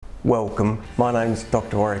Welcome, my name's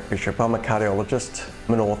Doctor Warrick Bishop. I'm a cardiologist,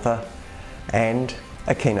 I'm an author and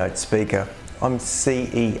a keynote speaker. I'm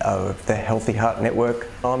CEO of the Healthy Heart Network.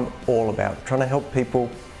 I'm all about trying to help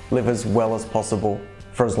people live as well as possible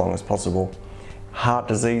for as long as possible. Heart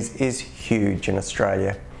disease is huge in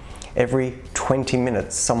Australia. Every 20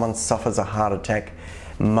 minutes someone suffers a heart attack.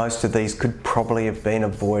 Most of these could probably have been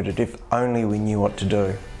avoided if only we knew what to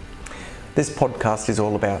do. This podcast is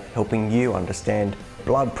all about helping you understand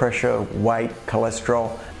blood pressure, weight,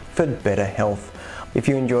 cholesterol for better health. If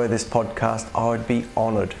you enjoy this podcast, I would be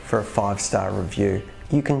honoured for a 5-star review.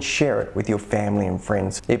 You can share it with your family and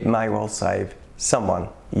friends. It may well save someone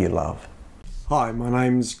you love. Hi, my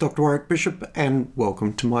name's Doctor Warrick Bishop and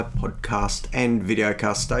welcome to my podcast and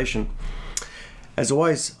videocast station. As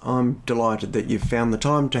always, I'm delighted that you've found the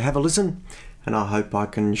time to have a listen, and I hope I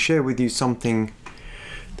can share with you something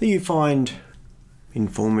that you find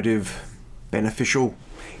informative, beneficial,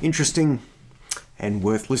 interesting and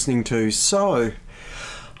worth listening to. So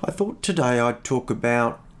I thought today I'd talk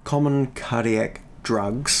about common cardiac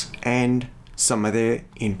drugs and some of their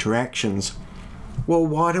interactions. Well,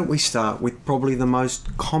 why don't we start with probably the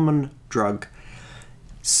most common drug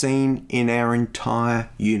seen in our entire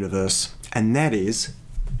universe, and that is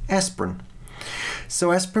aspirin.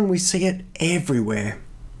 So aspirin, we see it everywhere.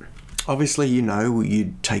 Obviously, you know,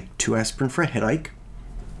 you'd take 2 aspirin for a headache.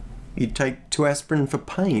 You'd take 2 aspirin for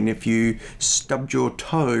pain if you stubbed your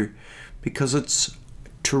toe, because it's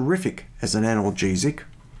terrific as an analgesic.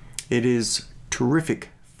 It is terrific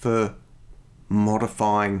for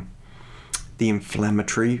modifying the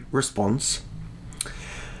inflammatory response.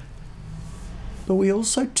 But we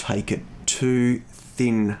also take it to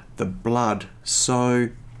thin the blood. So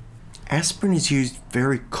aspirin is used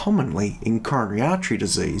very commonly in coronary artery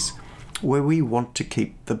disease, where we want to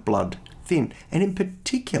keep the blood thin, and in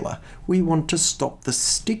particular we want to stop the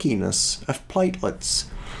stickiness of platelets,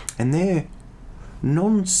 and they're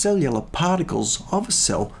non-cellular particles of a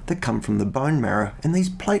cell that come from the bone marrow, and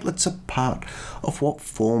these platelets are part of what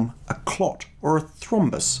form a clot or a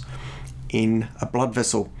thrombus in a blood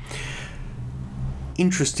vessel.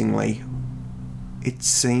 Interestingly, it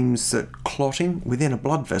seems that clotting within a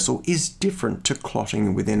blood vessel is different to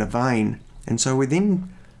clotting within a vein, and so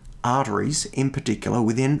within arteries, in particular,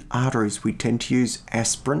 within arteries we tend to use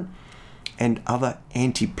aspirin and other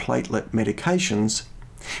antiplatelet medications.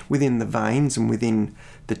 Within the veins and within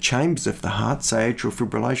the chambers of the heart, say atrial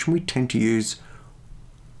fibrillation, we tend to use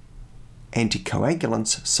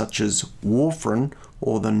anticoagulants such as warfarin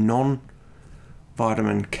or the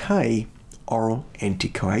non-vitamin K oral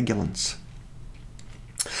anticoagulants.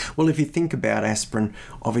 Well, if you think about aspirin,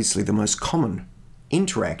 obviously the most common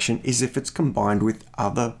interaction is if it's combined with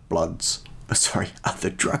other drugs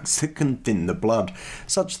that can thin the blood,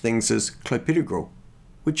 such things as Clopidogrel,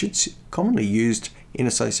 which it's commonly used in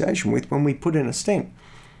association with when we put in a stent,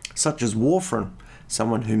 such as Warfarin,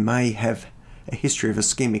 someone who may have a history of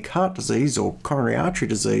ischemic heart disease or coronary artery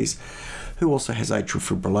disease, who also has atrial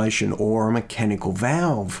fibrillation, or a mechanical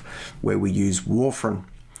valve where we use Warfarin.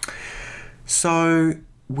 So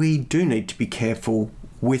we do need to be careful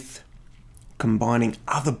with combining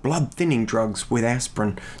other blood thinning drugs with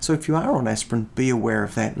aspirin. So if you are on aspirin, be aware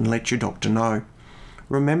of that and let your doctor know.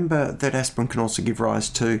 Remember that aspirin can also give rise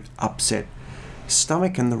to upset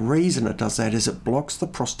stomach, and the reason it does that is it blocks the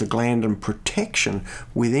prostaglandin protection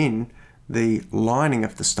within the lining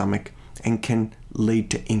of the stomach and can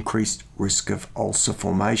lead to increased risk of ulcer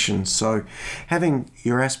formation. So having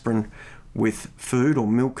your aspirin with food or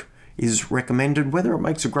milk is recommended. Whether it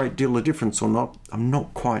makes a great deal of difference or not, I'm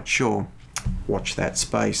not quite sure. Watch that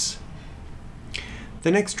space. The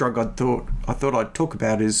next drug I thought I'd talk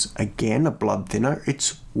about is, again, a blood thinner.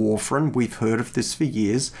 It's Warfarin. We've heard of this for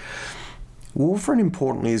years. Warfarin,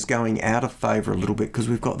 importantly, is going out of favour a little bit because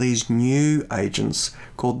we've got these new agents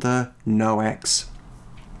called the NOACs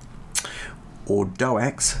or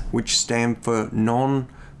DOACs, which stand for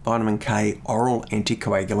non-vitamin K oral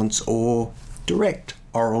anticoagulants or direct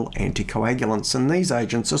oral anticoagulants, and these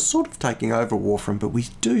agents are sort of taking over warfarin, but we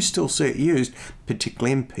do still see it used,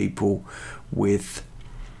 particularly in people with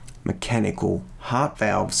mechanical heart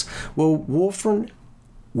valves. Well, warfarin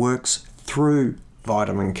works through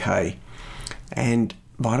vitamin K, and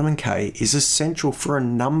vitamin K is essential for a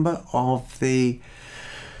number of the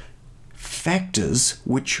factors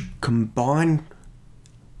which combine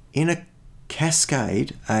in a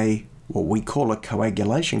cascade, what we call a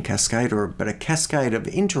coagulation cascade, but a cascade of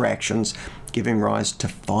interactions giving rise to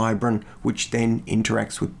fibrin, which then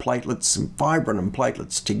interacts with platelets, and fibrin and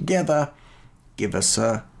platelets together give us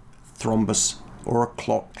a thrombus or a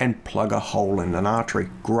clot and plug a hole in an artery.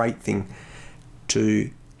 Great thing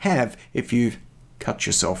to have if you've cut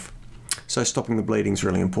yourself. So stopping the bleeding is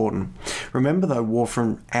really important. Remember though,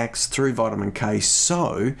 warfarin acts through vitamin K,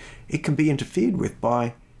 so it can be interfered with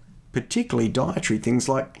by particularly dietary things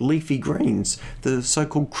like leafy greens, the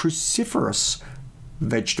so-called cruciferous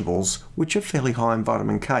vegetables, which are fairly high in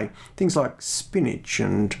vitamin K, things like spinach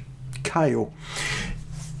and kale.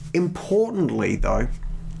 Importantly though,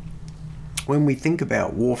 when we think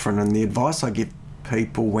about warfarin, and the advice I give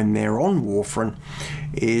people when they're on warfarin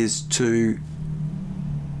is to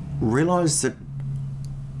realize that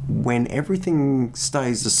when everything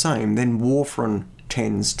stays the same, then warfarin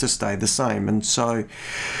tends to stay the same. And so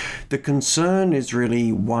the concern is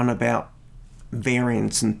really one about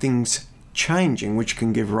variance and things changing, which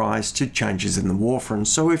can give rise to changes in the warfarin.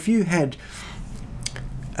 So if you had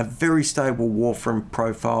a very stable warfarin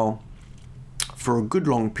profile for a good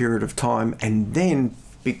long period of time, and then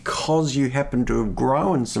because you happen to have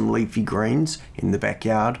grown some leafy greens in the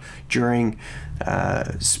backyard during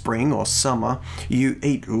spring or summer, you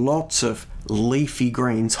eat lots of leafy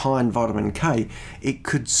greens high in vitamin K, it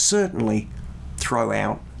could certainly throw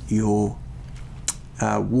out your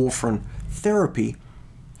warfarin therapy,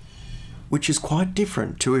 which is quite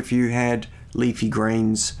different to if you had leafy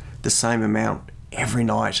greens the same amount every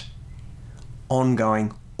night,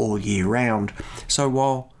 ongoing all year round. So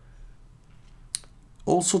while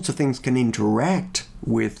all sorts of things can interact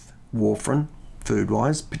with warfarin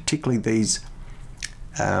food-wise, particularly these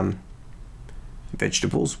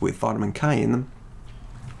vegetables with vitamin K in them,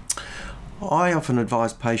 I often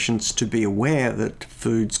advise patients to be aware that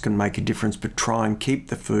foods can make a difference, but try and keep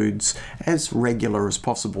the foods as regular as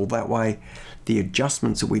possible. That way, the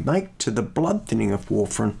adjustments that we make to the blood thinning of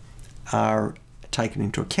warfarin are taken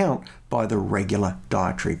into account by the regular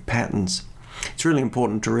dietary patterns. It's really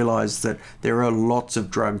important to realize that there are lots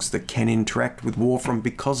of drugs that can interact with warfarin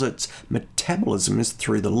because its metabolism is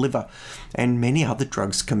through the liver, and many other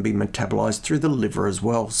drugs can be metabolized through the liver as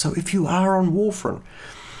well. So if you are on warfarin,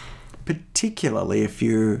 particularly if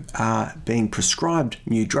you are being prescribed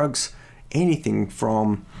new drugs, anything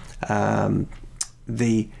from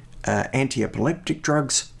the anti-epileptic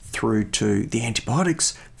drugs through to the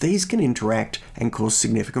antibiotics, these can interact and cause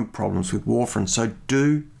significant problems with warfarin. So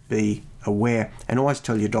do be aware, and always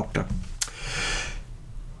tell your doctor.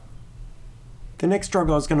 The next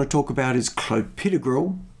drug I was going to talk about is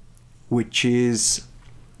Clopidogrel, which is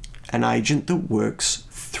an agent that works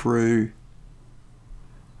through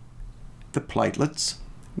the platelets,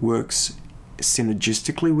 works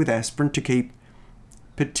synergistically with aspirin to keep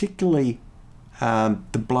particularly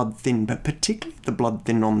the blood thin, but particularly the blood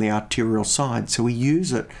thin on the arterial side. So we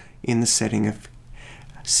use it in the setting of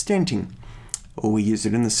stenting, or we use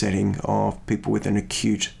it in the setting of people with an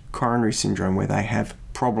acute coronary syndrome where they have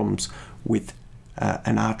problems with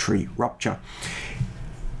an artery rupture.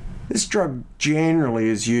 This drug generally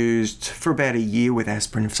is used for about a year with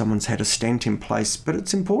aspirin if someone's had a stent in place, but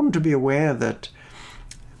it's important to be aware that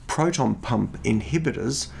proton pump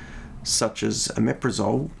inhibitors, such as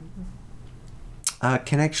omeprazole,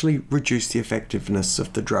 can actually reduce the effectiveness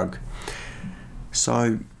of the drug.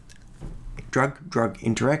 So drug-drug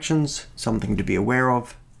interactions, something to be aware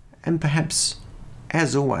of, and perhaps,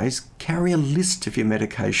 as always, carry a list of your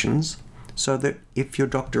medications so that if your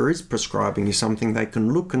doctor is prescribing you something, they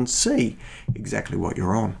can look and see exactly what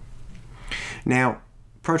you're on. Now,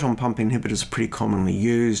 proton pump inhibitors are pretty commonly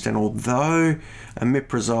used, and although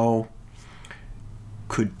omeprazole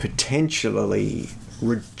could potentially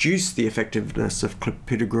reduce the effectiveness of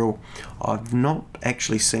Clopidogrel, I've not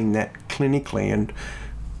actually seen that clinically, and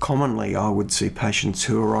commonly I would see patients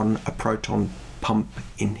who are on a proton pump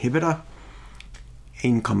inhibitor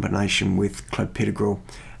in combination with Clopidogrel,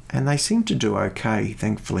 and they seem to do okay,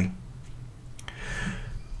 thankfully.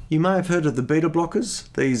 You may have heard of the beta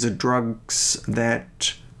blockers. These are drugs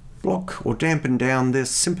that block or dampen down the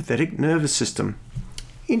sympathetic nervous system.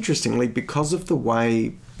 Interestingly, because of the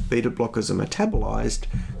way beta blockers are metabolized,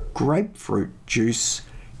 grapefruit juice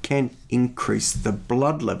can increase the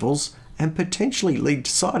blood levels and potentially lead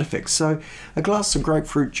to side effects. So a glass of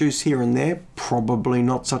grapefruit juice here and there, probably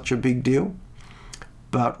not such a big deal.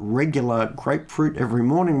 But regular grapefruit every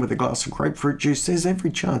morning with a glass of grapefruit juice, there's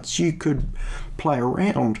every chance you could play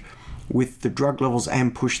around with the drug levels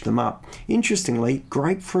and push them up. Interestingly,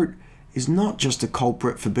 grapefruit is not just a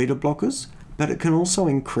culprit for beta blockers, but it can also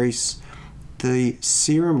increase the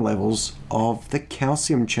serum levels of the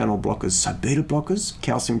calcium channel blockers. So beta blockers,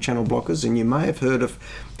 calcium channel blockers, and you may have heard of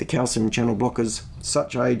the calcium channel blockers.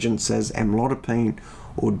 Such agents as amlodipine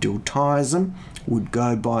or diltiazem would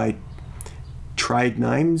go by trade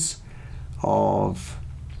names of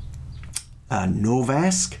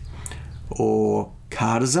Norvasc or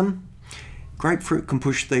cardiologist. Grapefruit can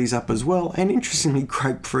push these up as well, and interestingly,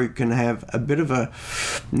 grapefruit can have a bit of a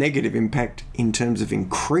negative impact in terms of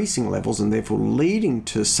increasing levels and therefore leading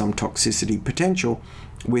to some toxicity potential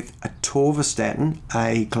with atorvastatin,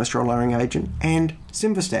 a cholesterol-lowering agent, and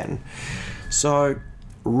simvastatin. So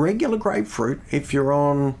regular grapefruit, if you're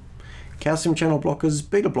on calcium channel blockers,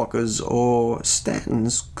 beta blockers, or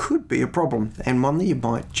statins, could be a problem, and one that you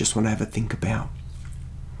might just want to have a think about.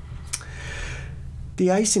 The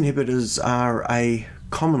ACE inhibitors are a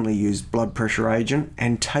commonly used blood pressure agent,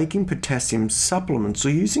 and taking potassium supplements or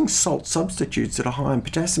using salt substitutes that are high in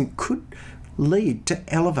potassium could lead to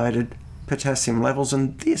elevated potassium levels,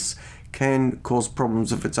 and this can cause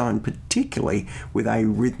problems of its own, particularly with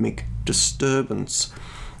arrhythmic disturbance.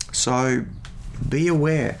 So be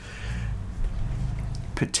aware,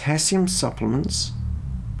 potassium supplements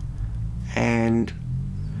and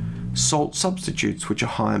salt substitutes which are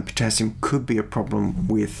high in potassium could be a problem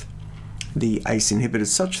with the ACE inhibitors.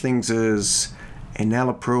 Such things as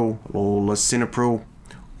enalapril or lisinopril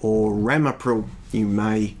or ramipril. You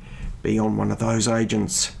may be on one of those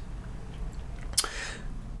agents.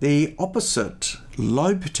 The opposite,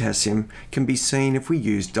 low potassium, can be seen if we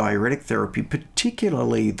use diuretic therapy,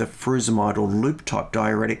 particularly the furosemide or loop type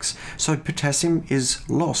diuretics. So potassium is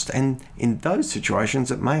lost, and in those situations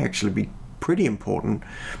it may actually be pretty important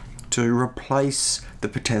to replace the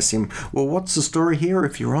potassium. Well, what's the story here?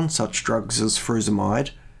 If you're on such drugs as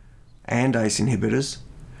furosemide and ACE inhibitors,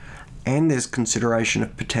 and there's consideration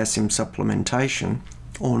of potassium supplementation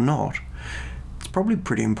or not, it's probably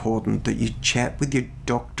pretty important that you chat with your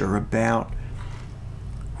doctor about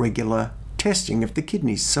regular testing of the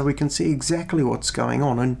kidneys so we can see exactly what's going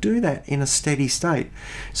on, and do that in a steady state.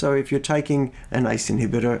 So if you're taking an ACE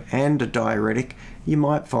inhibitor and a diuretic, you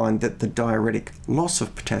might find that the diuretic loss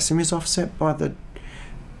of potassium is offset by the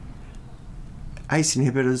ACE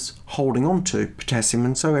inhibitors holding on to potassium,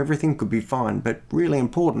 and so everything could be fine. But really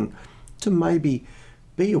important to maybe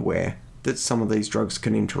be aware that some of these drugs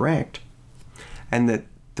can interact, and that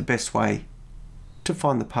the best way to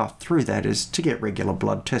find the path through that is to get regular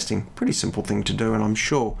blood testing. Pretty simple thing to do, and I'm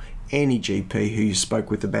sure any GP who you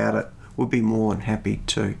spoke with about it would be more than happy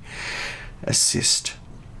to assist.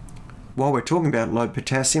 While we're talking about low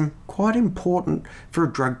potassium, quite important for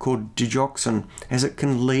a drug called Digoxin, as it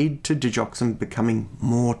can lead to digoxin becoming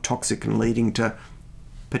more toxic and leading to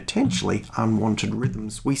potentially unwanted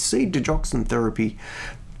rhythms. We see digoxin therapy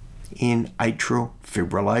in atrial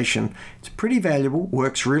fibrillation. It's pretty valuable,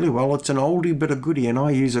 works really well. It's an oldie but a goodie, and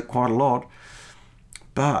I use it quite a lot.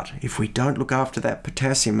 But if we don't look after that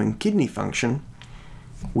potassium and kidney function,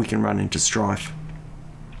 we can run into strife.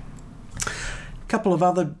 A couple of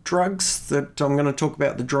other drugs that I'm going to talk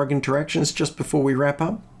about, the drug interactions, just before we wrap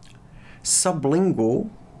up. Sublingual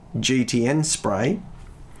GTN spray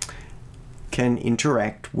can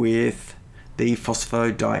interact with the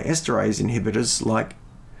phosphodiesterase inhibitors like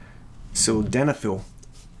sildenafil,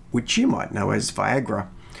 which you might know as Viagra.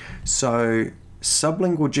 So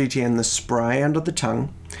sublingual GTN, the spray under the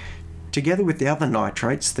tongue, together with the other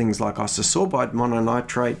nitrates, things like isosorbide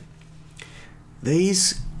mononitrate,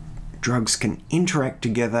 these drugs can interact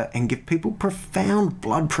together and give people profound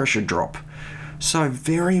blood pressure drop. So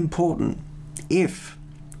very important, if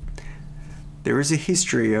there is a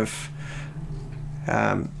history of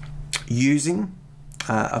using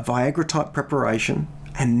a Viagra type preparation,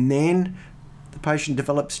 and then the patient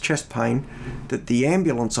develops chest pain, that the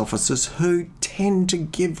ambulance officers, who tend to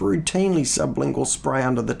give routinely sublingual spray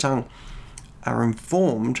under the tongue, are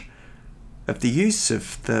informed of the use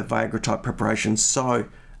of the Viagra type preparation, so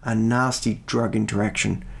a nasty drug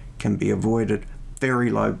interaction can be avoided. Very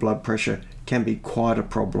low blood pressure can be quite a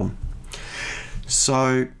problem.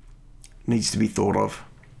 So needs to be thought of.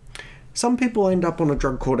 Some people end up on a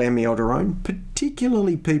drug called Amiodarone,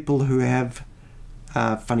 particularly people who have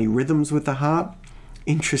funny rhythms with the heart.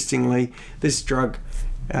 Interestingly, this drug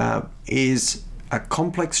is a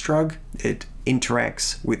complex drug. It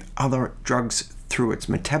interacts with other drugs through its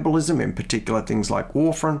metabolism, in particular things like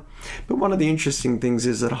warfarin. But one of the interesting things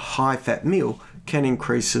is that a high-fat meal can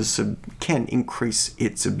increase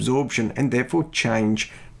its absorption and therefore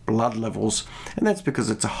change blood levels. And that's because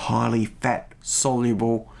it's a highly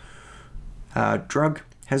fat-soluble drug.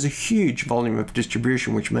 Has a huge volume of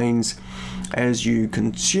distribution, which means as you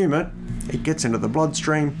consume it, it gets into the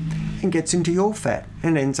bloodstream and gets into your fat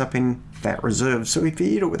and ends up in fat reserves. So if you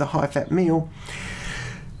eat it with a high-fat meal,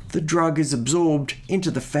 the drug is absorbed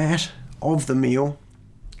into the fat of the meal,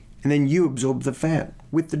 and then you absorb the fat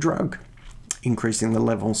with the drug, increasing the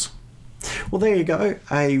levels. Well, there you go,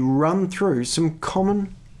 a run through some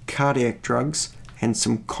common cardiac drugs and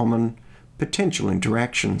some common potential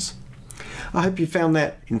interactions. I hope you found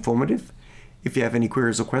that informative. If you have any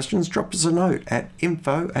queries or questions, drop us a note at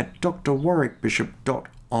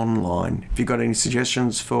info@drwarrickbishop.online. If you've got any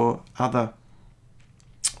suggestions for other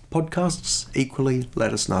podcasts, equally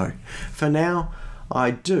let us know. For now, I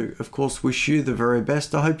do, of course, wish you the very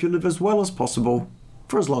best. I hope you live as well as possible,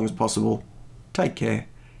 for as long as possible. Take care,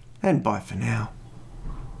 and bye for now.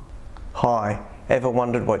 Hi, ever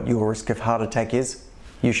wondered what your risk of heart attack is?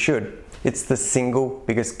 You should. It's the single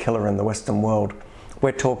biggest killer in the Western world.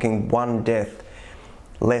 We're talking one death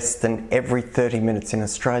less than every 30 minutes in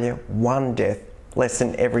Australia, one death less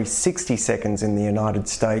than every 60 seconds in the United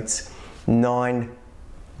States, 9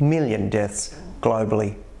 million deaths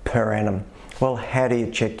globally per annum. Well, how do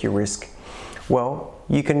you check your risk? Well,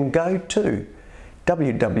 you can go to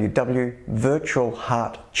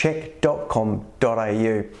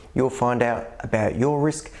www.virtualheartcheck.com.au. You'll find out about your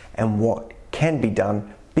risk and what can be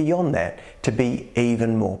done beyond that to be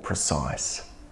even more precise.